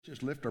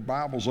Just lift our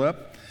Bibles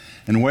up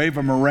and wave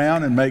them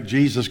around and make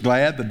Jesus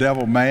glad, the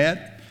devil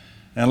mad.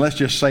 And let's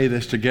just say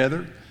this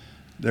together.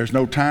 There's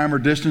no time or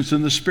distance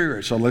in the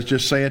Spirit, so let's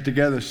just say it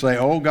together. Say,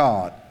 oh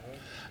God,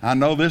 I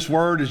know this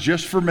word is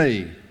just for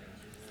me.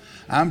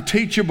 I'm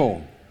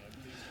teachable.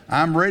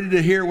 I'm ready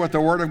to hear what the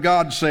Word of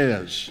God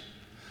says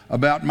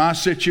about my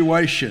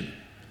situation.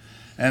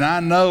 And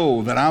I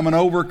know that I'm an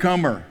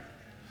overcomer.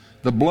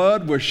 The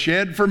blood was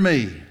shed for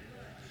me.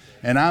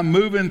 And I'm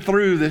moving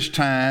through this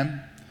time.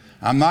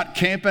 I'm not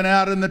camping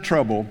out in the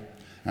trouble,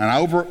 and I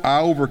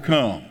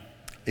overcome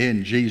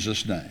in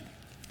Jesus' name.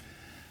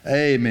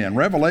 Amen.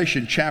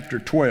 Revelation chapter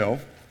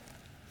 12.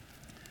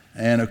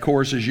 And of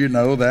course, as you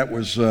know, that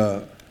was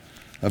a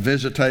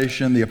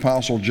visitation the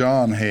Apostle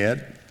John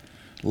had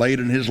late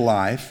in his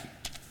life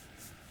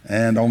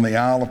and on the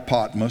Isle of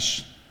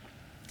Patmos.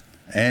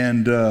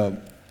 And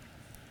in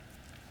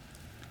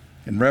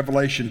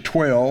Revelation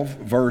 12,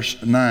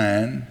 verse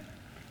 9,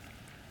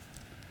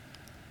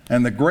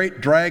 and the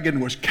great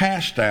dragon was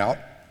cast out,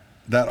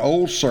 that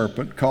old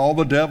serpent, called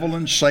the devil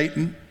and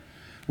Satan,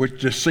 which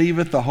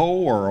deceiveth the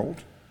whole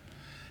world.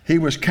 He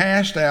was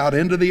cast out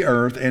into the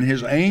earth, and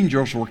his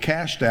angels were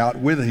cast out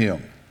with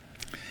him.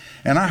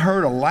 And I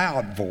heard a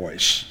loud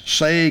voice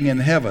saying in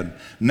heaven,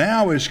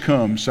 now is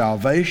come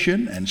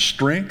salvation and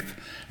strength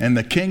and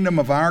the kingdom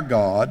of our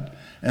God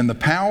and the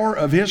power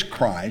of his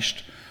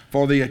Christ,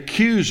 for the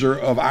accuser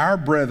of our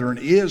brethren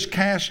is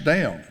cast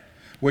down,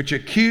 which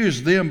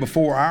accused them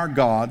before our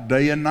God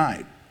day and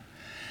night.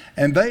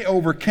 And they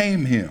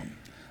overcame him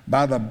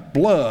by the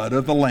blood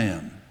of the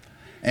Lamb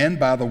and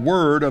by the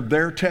word of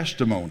their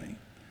testimony.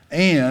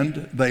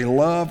 And they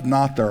loved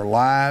not their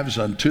lives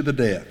unto the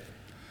death.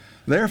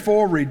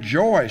 Therefore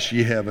rejoice,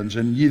 ye heavens,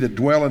 and ye that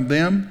dwell in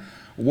them.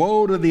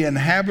 Woe to the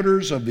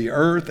inhabitants of the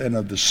earth and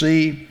of the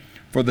sea,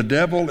 for the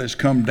devil is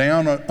come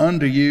down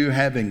unto you,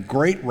 having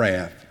great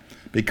wrath,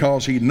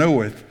 because he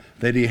knoweth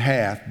that he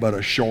hath but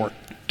a short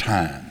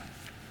time.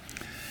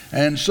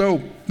 And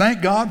so,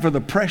 thank God for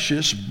the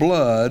precious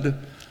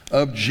blood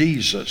of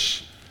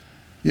Jesus.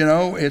 You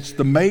know, it's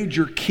the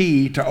major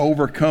key to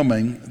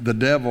overcoming the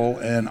devil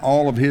and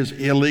all of his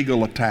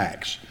illegal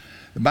attacks.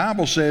 The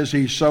Bible says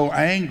he's so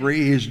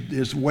angry,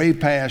 he's way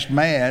past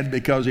mad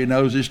because he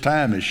knows his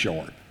time is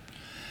short.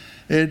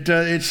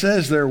 It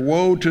says there,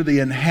 woe to the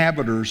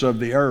inhabitants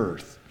of the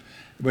earth.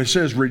 But it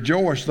says,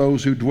 rejoice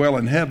those who dwell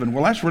in heaven.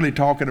 Well, that's really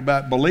talking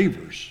about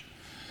believers.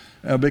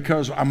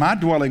 Because my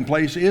dwelling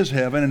place is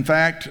heaven. In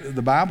fact,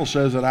 the Bible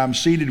says that I'm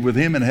seated with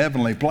him in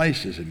heavenly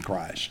places in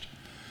Christ.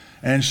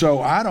 And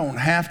so I don't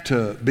have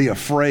to be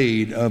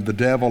afraid of the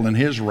devil and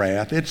his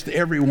wrath. It's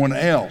everyone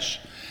else.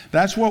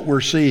 That's what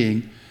we're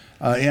seeing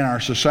in our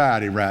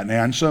society right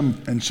now,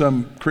 and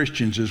some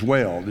Christians as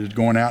well. They're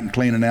going out and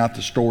cleaning out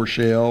the store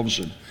shelves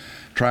and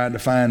trying to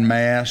find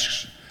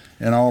masks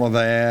and all of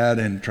that,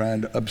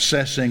 and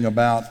obsessing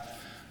about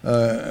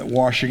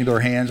washing their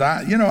hands.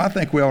 I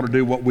think we ought to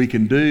do what we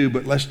can do,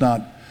 but let's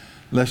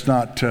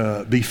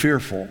not be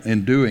fearful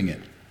in doing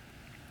it.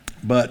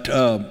 But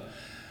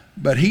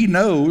he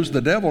knows,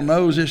 the devil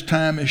knows his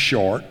time is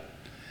short,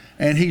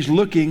 and he's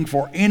looking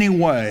for any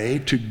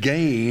way to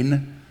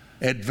gain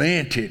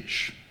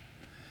advantage.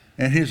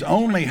 And his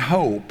only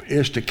hope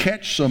is to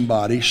catch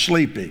somebody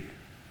sleeping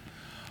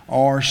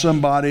or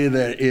somebody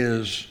that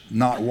is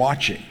not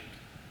watching.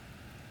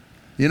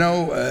 You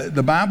know,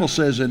 the Bible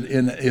says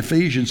in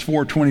Ephesians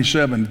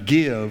 4:27,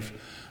 give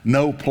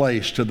no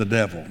place to the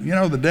devil. You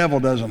know, the devil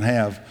doesn't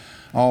have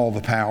all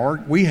the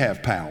power. We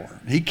have power.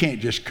 He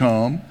can't just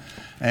come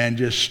and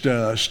just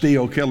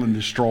steal, kill, and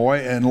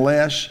destroy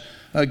unless,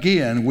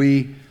 again,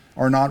 we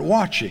are not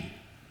watching.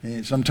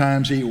 And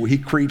sometimes he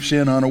creeps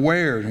in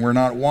unaware and we're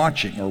not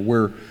watching,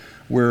 or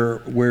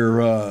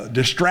we're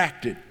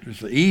distracted.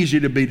 It's easy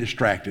to be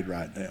distracted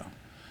right now.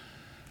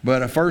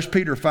 But 1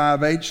 Peter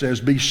 5:8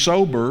 says, be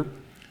sober,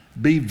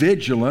 be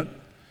vigilant,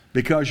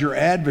 because your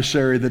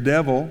adversary, the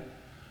devil,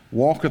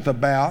 walketh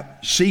about,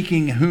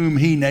 seeking whom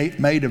he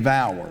may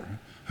devour,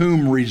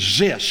 whom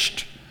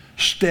resist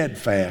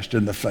steadfast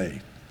in the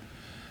faith.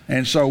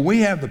 And so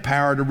we have the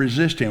power to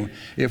resist him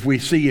if we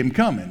see him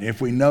coming,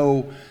 if we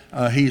know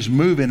he's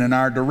moving in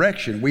our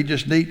direction. We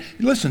just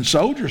listen,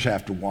 soldiers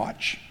have to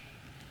watch.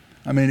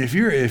 I mean, if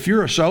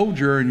you're a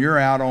soldier and you're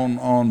out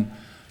on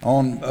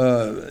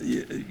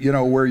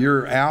where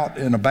you're out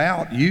and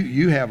about,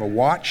 you have a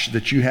watch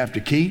that you have to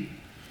keep,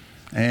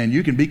 and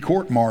you can be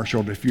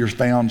court-martialed if you're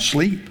found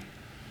asleep.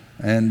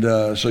 And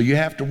so you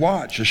have to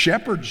watch. The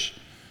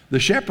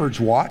shepherds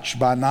watched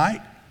by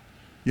night.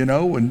 You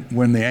know,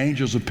 when the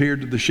angels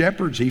appeared to the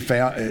shepherds, he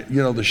found,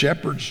 the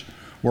shepherds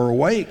were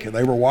awake.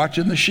 They were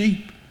watching the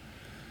sheep.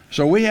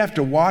 So we have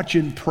to watch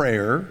in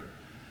prayer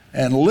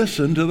and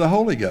listen to the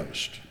Holy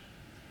Ghost.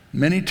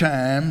 Many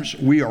times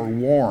we are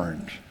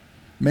warned.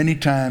 Many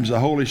times the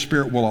Holy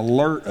Spirit will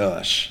alert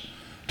us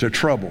to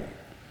trouble,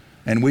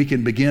 and we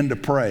can begin to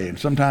pray. And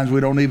sometimes we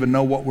don't even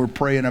know what we're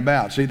praying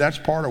about. See, that's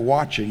part of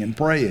watching and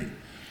praying.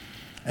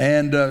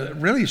 And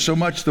really, so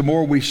much the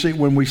more we see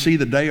when we see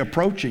the day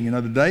approaching. You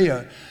know,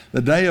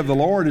 the day of the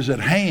Lord is at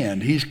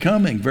hand. He's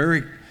coming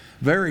very,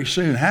 very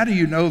soon. How do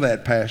you know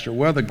that, Pastor?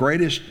 Well, the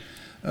greatest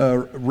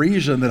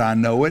reason that I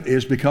know it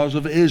is because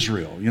of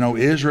Israel. You know,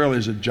 Israel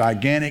is a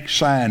gigantic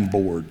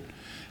signboard.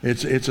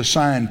 It's a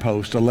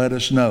signpost to let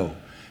us know.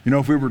 You know,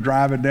 if we were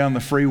driving down the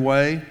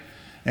freeway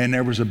and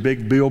there was a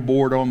big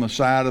billboard on the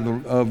side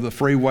of the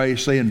freeway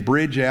saying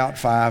bridge out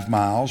 5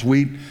 miles,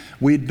 we'd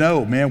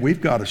know, man,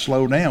 we've got to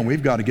slow down.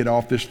 We've got to get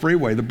off this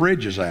freeway. The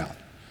bridge is out.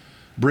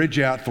 Bridge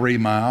out 3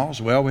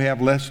 miles. Well, we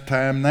have less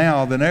time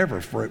now than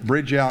ever for it.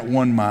 Bridge out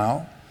 1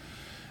 mile.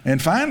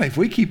 And finally, if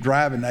we keep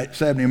driving at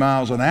 70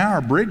 miles an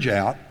hour, bridge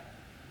out,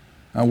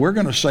 we're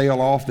going to sail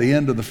off the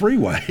end of the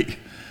freeway.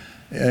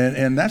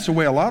 And that's the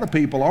way a lot of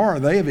people are.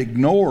 They have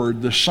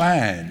ignored the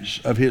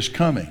signs of his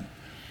coming.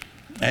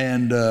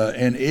 And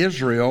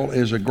Israel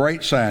is a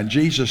great sign.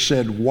 Jesus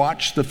said,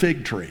 watch the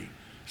fig tree.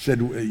 Said,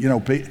 you know,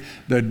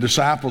 the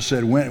disciples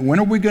said, when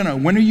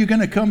are you going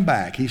to come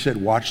back? He said,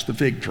 watch the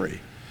fig tree.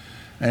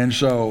 And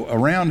so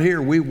around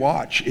here, we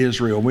watch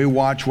Israel. We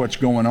watch what's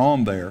going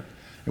on there.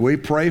 And we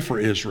pray for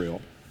Israel.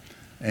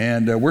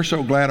 And we're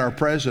so glad our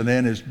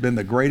president has been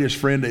the greatest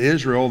friend to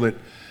Israel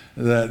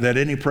that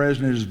any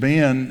president has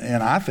been,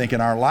 and I think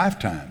in our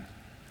lifetime.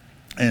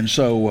 And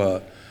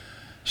so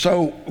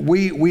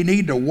we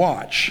need to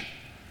watch.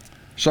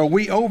 So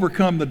we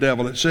overcome the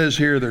devil. It says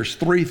here there's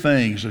 3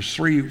 things. There's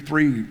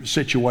three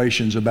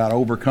situations about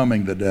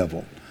overcoming the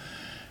devil.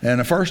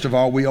 And first of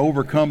all, we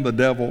overcome the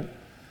devil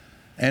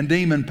and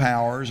demon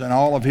powers and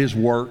all of his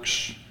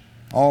works,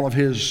 all of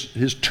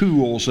his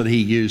tools that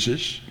he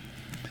uses.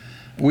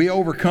 We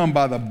overcome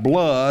by the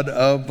blood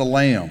of the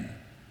Lamb.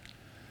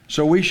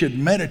 So we should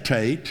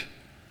meditate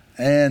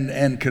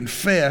and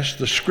confess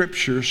the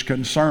scriptures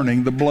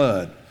concerning the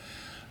blood.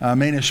 I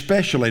mean,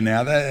 especially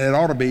now. It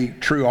ought to be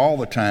true all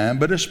the time,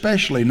 but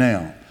especially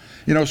now.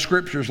 You know,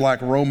 scriptures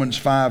like Romans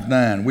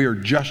 5:9, we are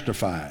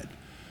justified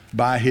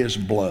by his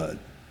blood.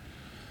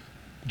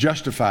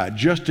 Justified,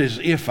 just as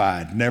if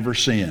I'd never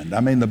sinned. I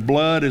mean, the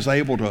blood is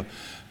able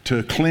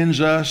to cleanse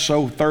us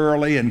so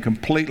thoroughly and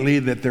completely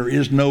that there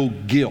is no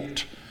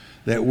guilt.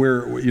 That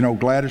we're, you know,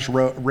 Gladys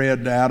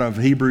read out of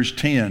Hebrews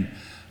 10.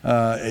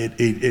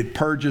 It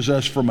purges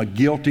us from a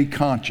guilty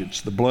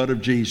conscience. The blood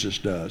of Jesus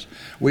does.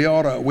 We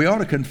ought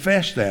to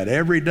confess that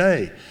every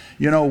day.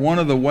 You know, one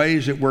of the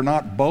ways that we're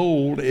not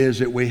bold is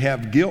that we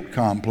have guilt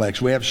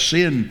complex. We have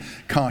sin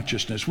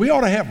consciousness. We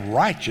ought to have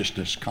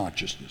righteousness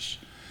consciousness.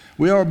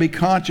 We ought to be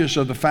conscious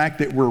of the fact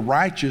that we're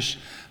righteous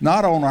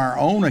not on our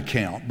own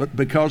account, but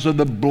because of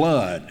the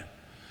blood.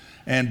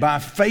 And by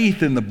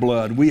faith in the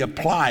blood, we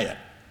apply it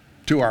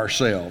to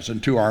ourselves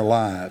and to our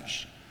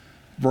lives.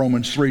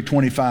 Romans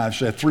 3:25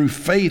 said, through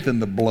faith in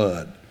the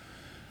blood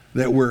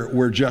that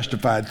we're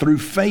justified. Through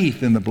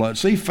faith in the blood.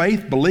 See,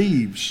 faith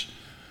believes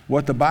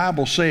what the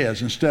Bible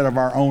says instead of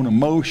our own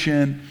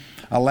emotion,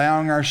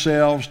 allowing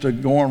ourselves to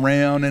go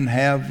around and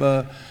have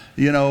a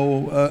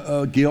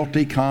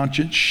guilty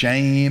conscience,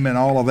 shame, and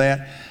all of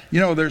that. You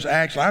know, there's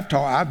actually,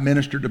 I've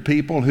ministered to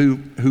people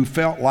who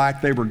felt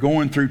like they were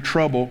going through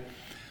trouble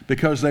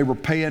because they were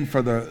paying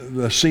for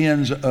the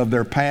sins of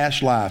their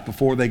past life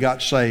before they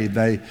got saved.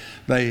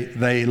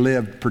 They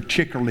lived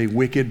particularly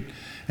wicked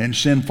and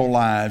sinful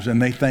lives,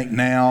 and they think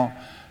now,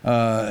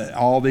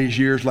 all these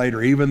years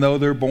later, even though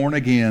they're born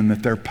again,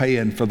 that they're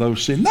paying for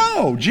those sins.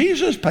 No,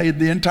 Jesus paid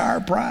the entire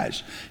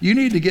price. You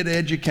need to get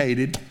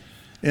educated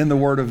in the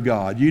Word of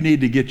God. You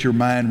need to get your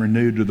mind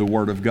renewed to the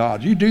Word of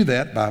God. You do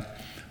that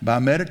by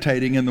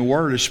meditating in the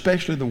Word,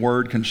 especially the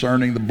Word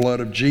concerning the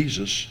blood of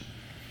Jesus.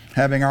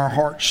 Having our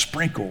hearts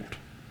sprinkled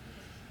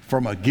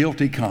from a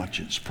guilty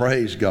conscience.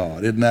 Praise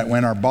God. Isn't that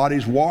when our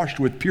body's washed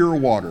with pure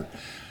water?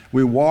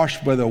 We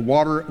washed by the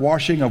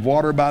washing of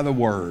water by the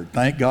Word.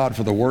 Thank God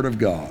for the Word of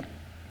God.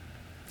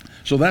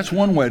 So that's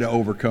one way to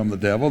overcome the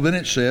devil. Then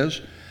it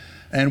says,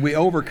 and we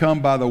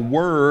overcome by the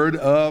word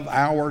of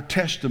our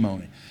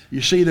testimony.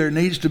 You see, there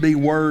needs to be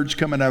words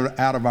coming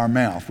out of our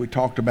mouth. We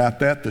talked about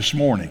that this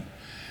morning.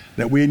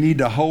 That we need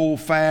to hold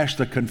fast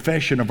the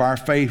confession of our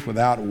faith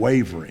without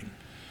wavering,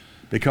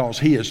 because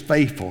he is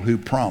faithful who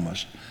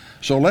promised.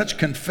 So let's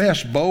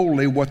confess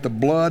boldly what the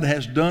blood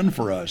has done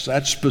for us.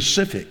 That's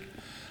specific.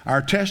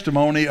 Our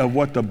testimony of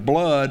what the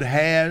blood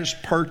has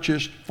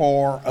purchased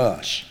for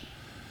us.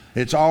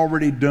 It's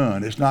already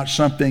done. It's not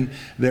something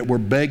that we're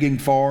begging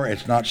for.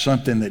 It's not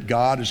something that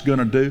God is going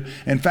to do.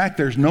 In fact,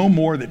 there's no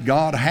more that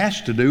God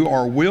has to do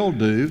or will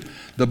do.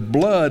 The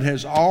blood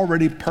has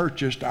already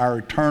purchased our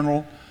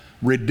eternal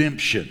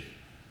redemption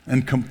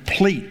and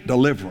complete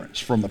deliverance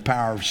from the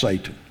power of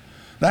Satan.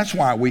 That's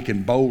why we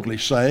can boldly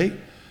say,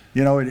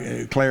 you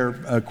know,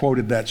 Claire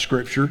quoted that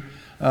scripture,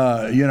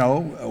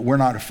 we're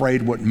not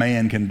afraid what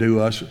man can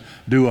do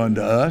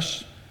unto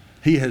us.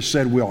 He has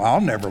said, well, I'll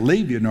never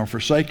leave you nor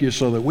forsake you,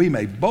 so that we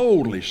may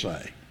boldly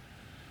say,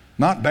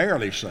 not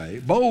barely say,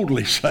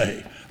 boldly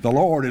say, the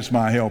Lord is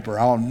my helper.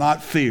 I'll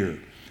not fear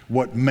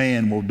what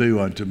man will do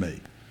unto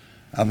me.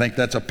 I think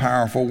that's a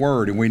powerful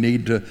word, and we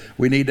need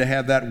to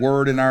have that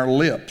word in our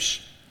lips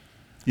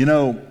You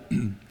know,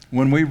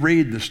 when we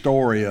read the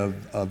story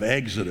of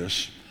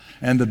Exodus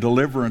and the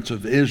deliverance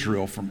of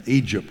Israel from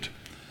Egypt,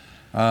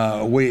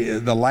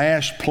 the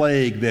last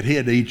plague that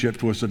hit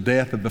Egypt was the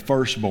death of the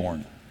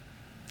firstborn.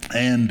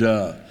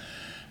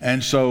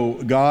 And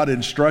so God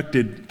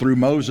instructed, through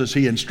Moses,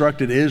 he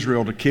instructed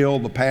Israel to kill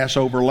the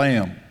Passover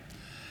lamb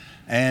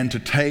and to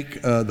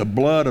take the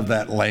blood of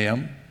that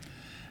lamb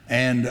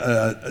and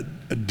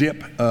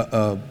dip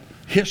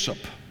hyssop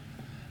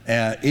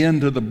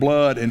into the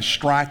blood and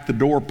strike the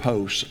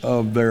doorposts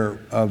of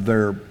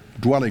their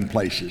dwelling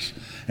places,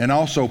 and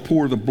also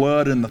pour the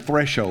blood in the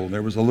threshold.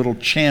 There was a little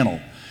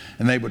channel,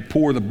 and they would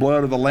pour the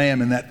blood of the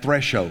lamb in that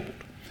threshold,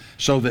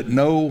 so that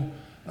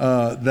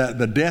that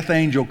the death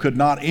angel could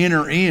not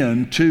enter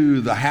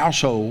into the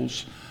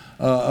households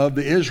of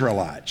the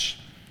Israelites.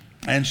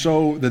 And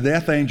so the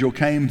death angel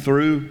came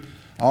through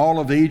all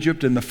of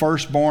Egypt, and the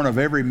firstborn of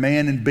every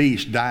man and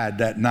beast died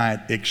that night,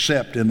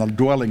 except in the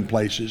dwelling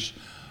places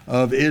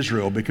of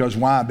Israel. Because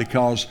why?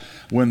 Because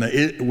when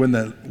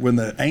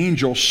the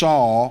angel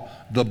saw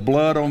the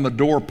blood on the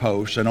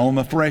doorpost and on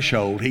the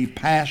threshold, he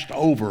passed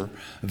over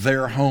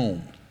their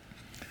home.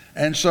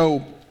 And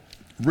so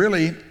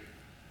really,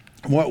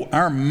 what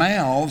our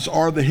mouths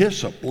are the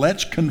hyssop.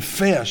 Let's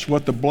confess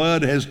what the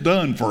blood has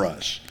done for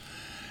us.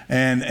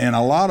 And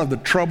a lot of the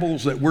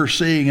troubles that we're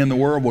seeing in the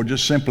world will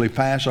just simply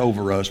pass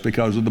over us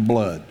because of the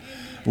blood.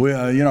 We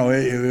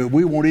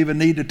won't even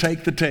need to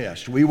take the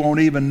test. We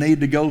won't even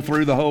need to go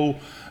through the whole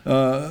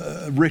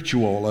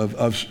ritual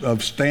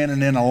of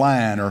standing in a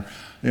line. Or,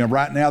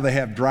 right now they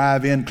have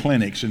drive-in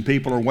clinics and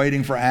people are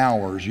waiting for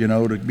hours,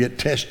 to get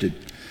tested.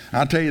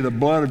 I tell you, the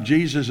blood of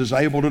Jesus is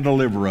able to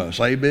deliver us.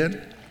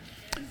 Amen?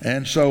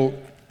 And so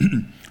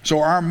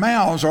our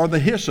mouths are the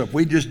hyssop.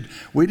 We just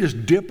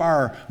dip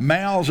our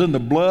mouths in the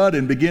blood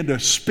and begin to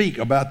speak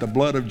about the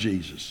blood of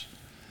Jesus.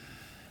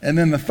 And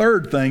then the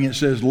third thing, it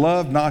says,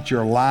 love not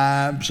your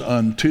lives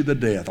unto the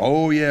death.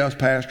 Oh yes,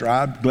 Pastor,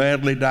 I'd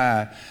gladly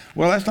die.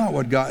 Well, that's not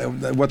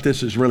what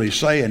this is really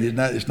saying.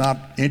 It's not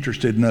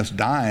interested in us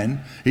dying.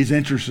 He's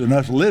interested in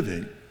us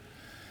living.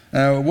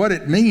 What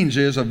it means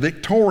is a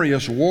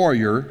victorious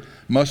warrior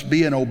must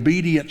be an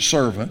obedient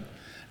servant,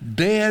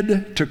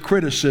 dead to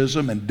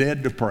criticism and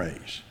dead to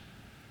praise.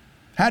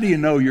 How do you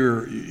know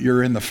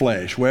you're in the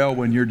flesh? Well,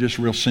 when you're just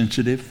real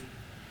sensitive.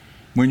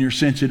 When you're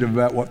sensitive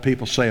about what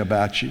people say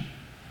about you.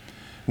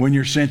 When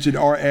you're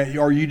sensitive,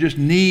 or you just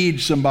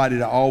need somebody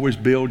to always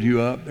build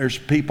you up. There's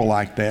people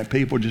like that.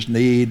 People just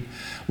need,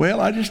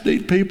 I just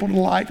need people to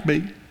like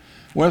me.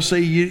 Well, see,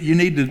 you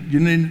need to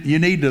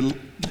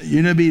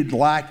be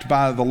liked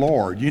by the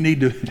Lord. You're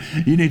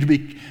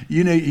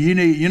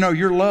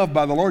loved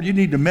by the Lord. You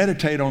need to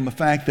meditate on the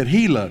fact that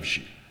He loves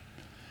you.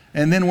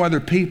 And then whether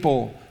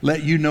people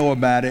let you know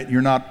about it,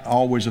 you're not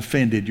always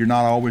offended. You're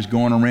not always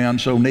going around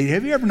so needy.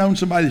 Have you ever known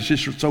somebody that's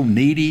just so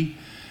needy?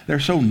 They're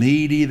so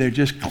needy. They're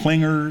just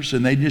clingers,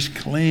 and they just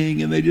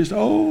cling, and they just,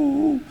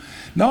 no,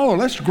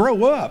 let's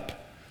grow up.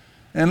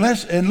 And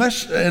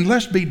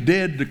let's be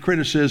dead to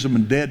criticism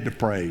and dead to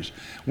praise.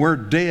 We're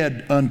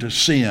dead unto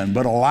sin,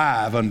 but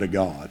alive unto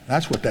God.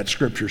 That's what that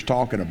scripture's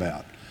talking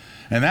about.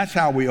 And that's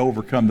how we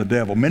overcome the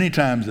devil. Many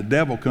times the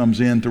devil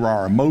comes in through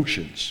our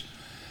emotions.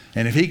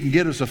 And if he can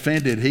get us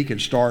offended, he can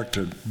start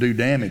to do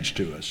damage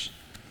to us.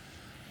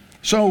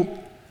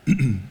 So,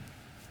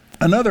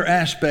 another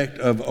aspect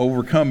of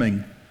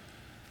overcoming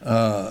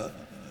the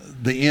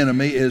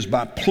enemy is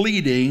by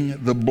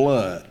pleading the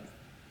blood.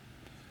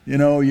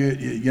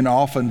 You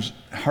often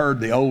heard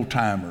the old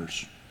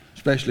timers,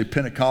 especially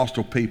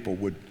Pentecostal people,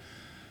 would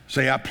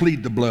say, I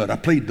plead the blood, I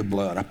plead the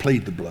blood, I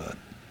plead the blood.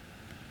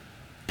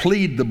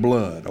 Plead the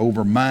blood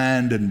over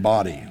mind and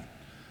body.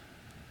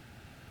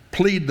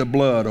 Plead the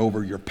blood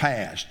over your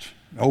past,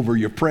 over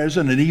your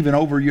present, and even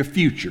over your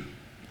future.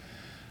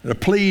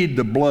 Plead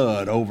the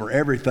blood over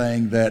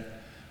everything that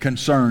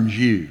concerns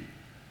you.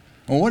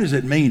 Well, what does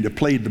it mean to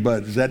plead the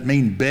blood? Does that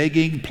mean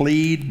begging,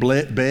 plead,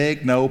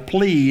 beg? No,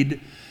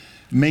 plead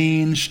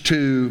means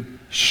to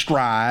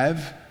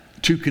strive,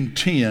 to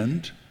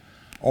contend,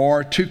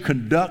 or to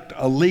conduct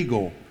a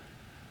legal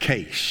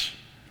case.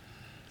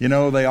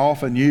 They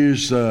often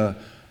use a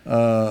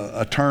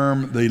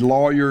term, the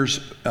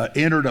lawyers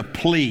entered a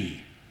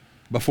plea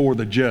before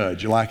the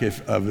judge. Like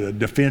if a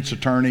defense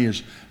attorney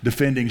is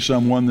defending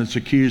someone that's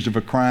accused of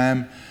a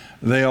crime,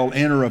 they'll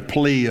enter a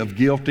plea of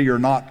guilty or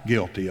not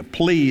guilty. A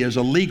plea is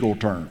a legal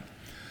term.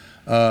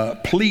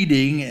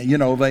 Pleading,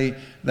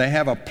 they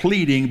have a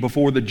pleading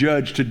before the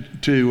judge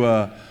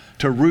to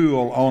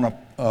rule on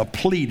a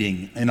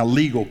pleading in a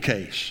legal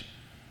case.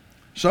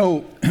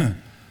 So,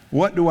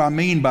 what do I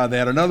mean by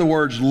that? In other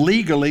words,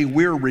 legally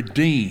we're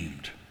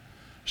redeemed.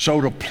 So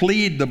to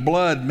plead the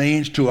blood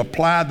means to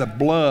apply the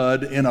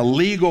blood in a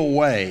legal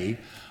way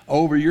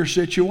over your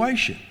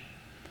situation.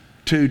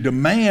 To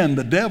demand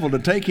the devil to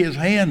take his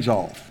hands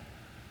off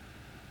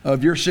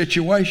of your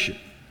situation.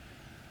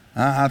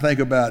 I think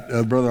about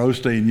Brother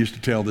Osteen used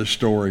to tell this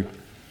story.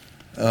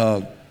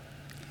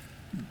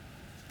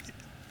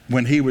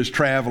 When he was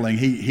traveling,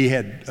 he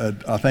had,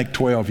 I think,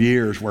 12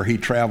 years where he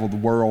traveled the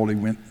world. He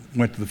went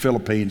went to the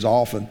Philippines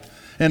often,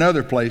 and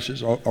other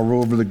places all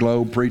over the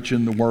globe,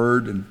 preaching the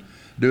word and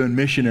doing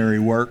missionary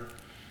work.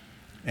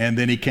 And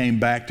then he came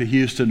back to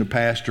Houston to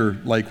pastor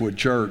Lakewood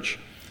Church.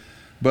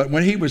 But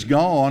when he was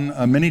gone,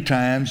 many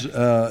times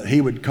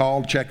he would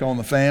call, check on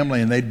the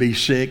family, and they'd be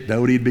sick.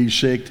 Dodie'd be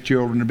sick, the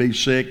children would be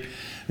sick.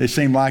 It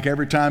seemed like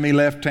every time he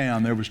left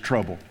town, there was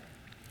trouble.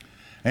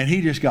 And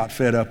he just got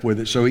fed up with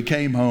it. So he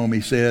came home, he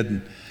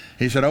said,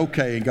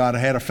 okay, and God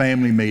had a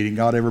family meeting,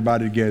 got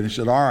everybody together. He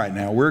said, all right,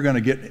 now we're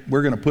going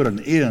to put an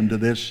end to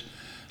this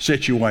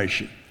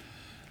situation.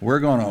 We're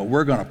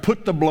going to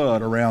put the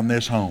blood around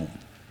this home.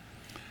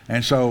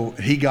 And so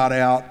he got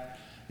out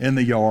in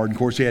the yard. And of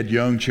course, he had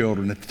young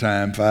children at the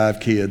time, 5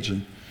 kids.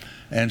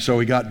 And so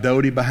he got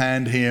Dodie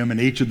behind him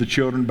and each of the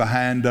children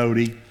behind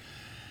Dodie.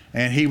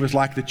 And he was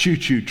like the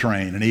choo-choo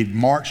train. And he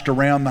marched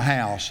around the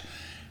house.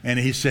 And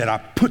he said, I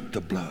put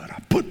the blood, I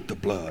put the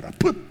blood, I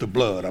put the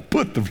blood, I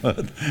put the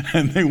blood.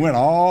 And they went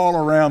all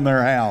around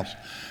their house,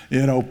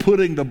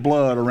 putting the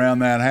blood around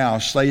that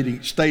house,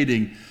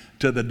 stating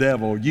to the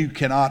devil, you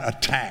cannot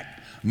attack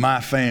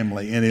my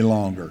family any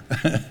longer.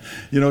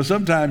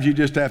 Sometimes you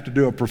just have to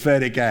do a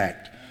prophetic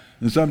act.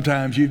 And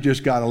sometimes you've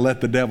just got to let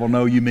the devil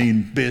know you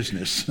mean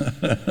business.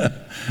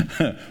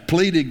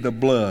 Pleading the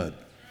blood.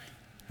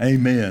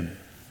 Amen.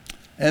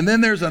 And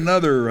then there's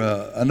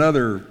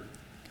another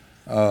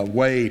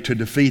way to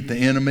defeat the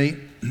enemy,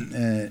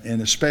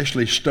 and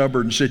especially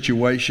stubborn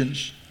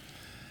situations.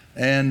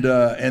 And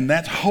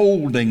that's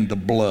holding the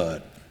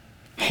blood.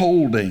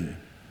 Holding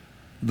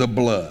the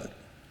blood.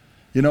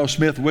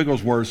 Smith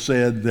Wigglesworth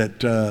said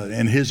that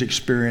in his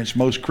experience,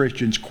 most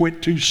Christians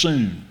quit too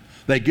soon.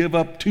 They give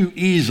up too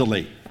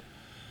easily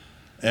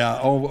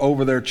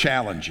over their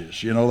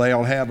challenges.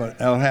 They'll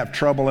have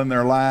trouble in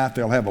their life.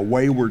 They'll have a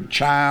wayward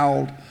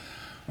child,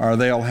 or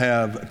they'll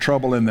have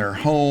trouble in their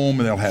home.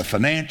 They'll have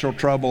financial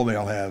trouble.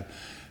 They'll have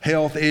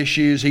health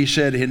issues. He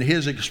said in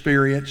his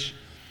experience,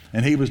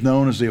 and he was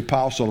known as the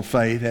apostle of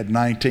faith, had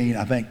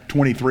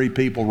 23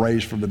 people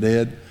raised from the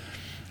dead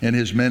in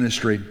his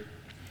ministry.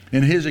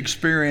 In his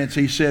experience,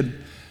 he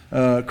said,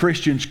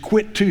 Christians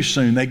quit too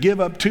soon. They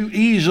give up too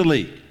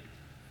easily.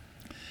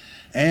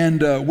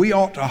 And we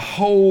ought to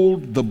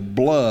hold the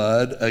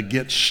blood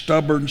against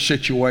stubborn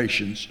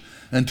situations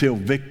until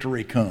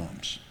victory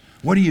comes.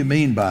 What do you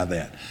mean by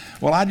that?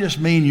 Well, I just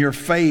mean your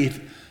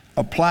faith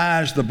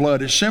applies the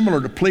blood. It's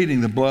similar to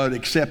pleading the blood,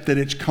 except that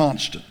it's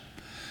constant.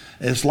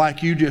 It's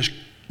like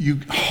you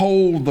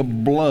hold the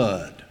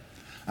blood.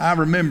 I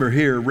remember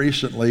here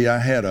recently I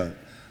had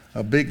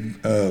a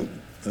big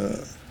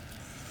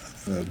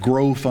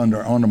growth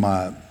under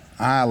my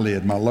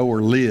eyelid, my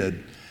lower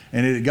lid,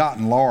 and it had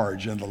gotten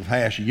large in the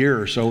past year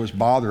or so. It was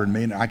bothering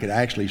me, and I could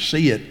actually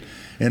see it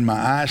in my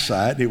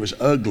eyesight. It was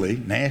ugly,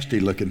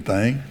 nasty looking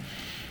thing.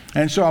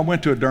 And so I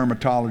went to a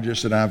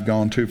dermatologist that I've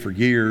gone to for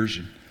years.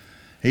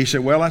 He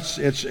said, well,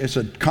 it's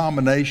a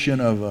combination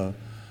of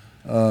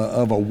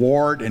a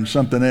wart and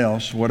something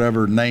else,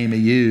 whatever name he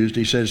used.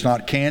 He said it's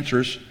not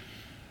cancerous.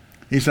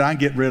 He said I can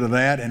get rid of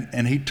that,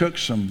 and he took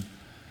some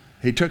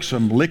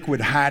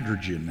liquid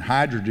hydrogen.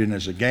 Hydrogen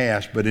is a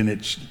gas, but in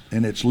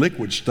its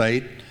liquid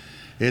state,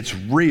 it's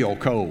real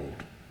cold.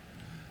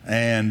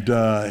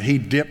 And he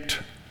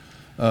dipped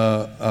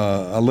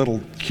a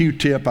little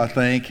Q-tip, I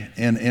think,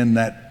 in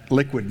that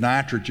liquid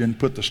nitrogen,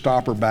 put the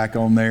stopper back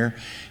on there,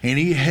 and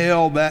he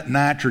held that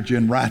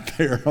nitrogen right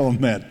there on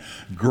that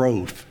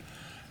growth.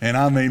 And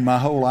I mean, my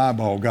whole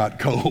eyeball got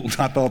cold.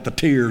 I thought the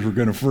tears were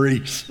going to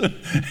freeze.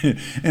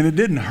 And it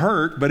didn't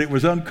hurt, but it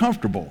was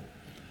uncomfortable.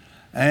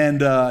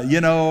 And,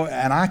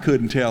 and I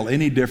couldn't tell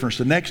any difference.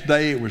 The next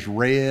day it was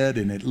red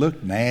and it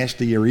looked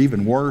nasty, or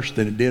even worse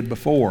than it did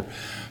before.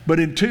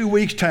 But in 2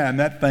 weeks' time,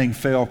 that thing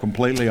fell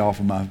completely off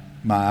of my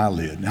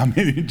eyelid. I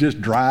mean, it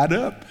just dried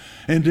up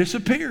and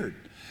disappeared.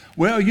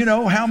 Well,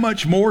 how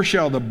much more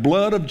shall the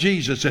blood of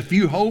Jesus, if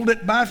you hold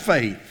it by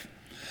faith,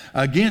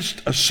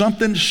 against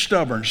something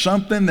stubborn,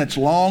 something that's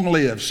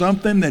long-lived,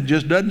 something that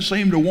just doesn't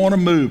seem to want to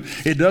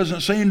move, it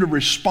doesn't seem to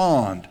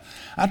respond.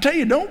 I tell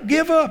you, don't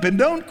give up and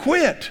don't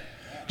quit.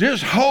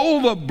 Just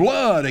hold the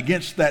blood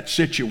against that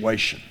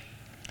situation.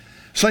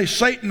 Say,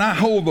 Satan, I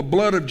hold the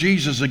blood of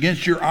Jesus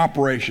against your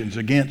operations,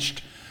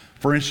 against,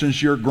 for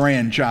instance, your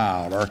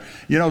grandchild, or,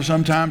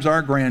 sometimes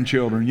our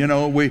grandchildren.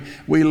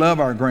 We love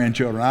our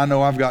grandchildren. I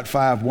know I've got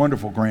 5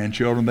 wonderful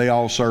grandchildren. They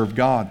all serve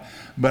God.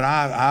 But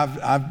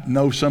I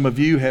know some of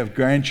you have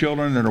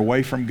grandchildren that are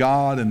away from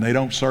God and they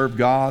don't serve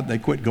God. They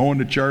quit going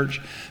to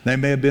church. They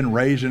may have been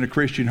raised in a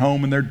Christian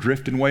home and they're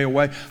drifting way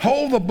away.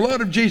 Hold the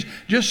blood of Jesus.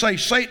 Just say,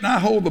 Satan, I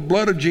hold the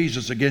blood of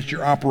Jesus against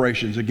your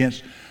operations,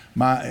 against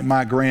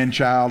my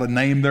grandchild, and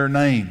name their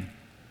name.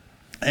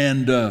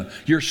 And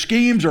your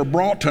schemes are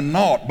brought to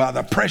naught by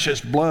the precious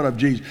blood of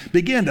Jesus.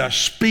 Begin to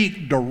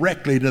speak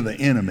directly to the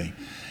enemy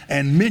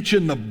and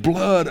mention the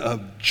blood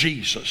of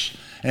Jesus.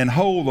 And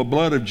hold the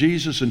blood of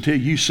Jesus until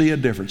you see a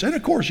difference. And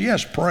of course,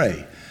 yes,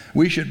 pray.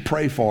 We should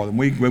pray for them.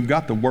 We've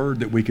got the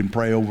word that we can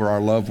pray over our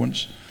loved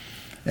ones.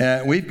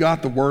 We've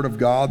got the word of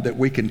God that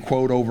we can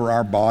quote over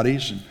our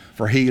bodies and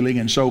for healing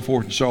and so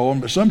forth and so on.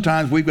 But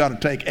sometimes we've got to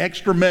take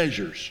extra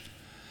measures,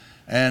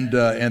 and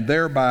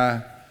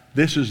thereby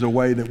this is the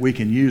way that we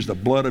can use the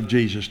blood of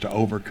Jesus to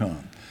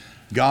overcome.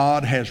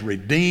 God has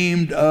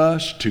redeemed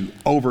us to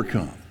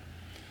overcome.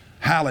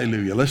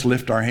 Hallelujah. Let's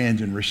lift our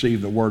hands and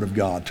receive the word of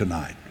God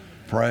tonight.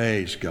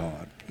 Praise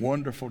God.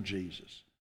 Wonderful Jesus.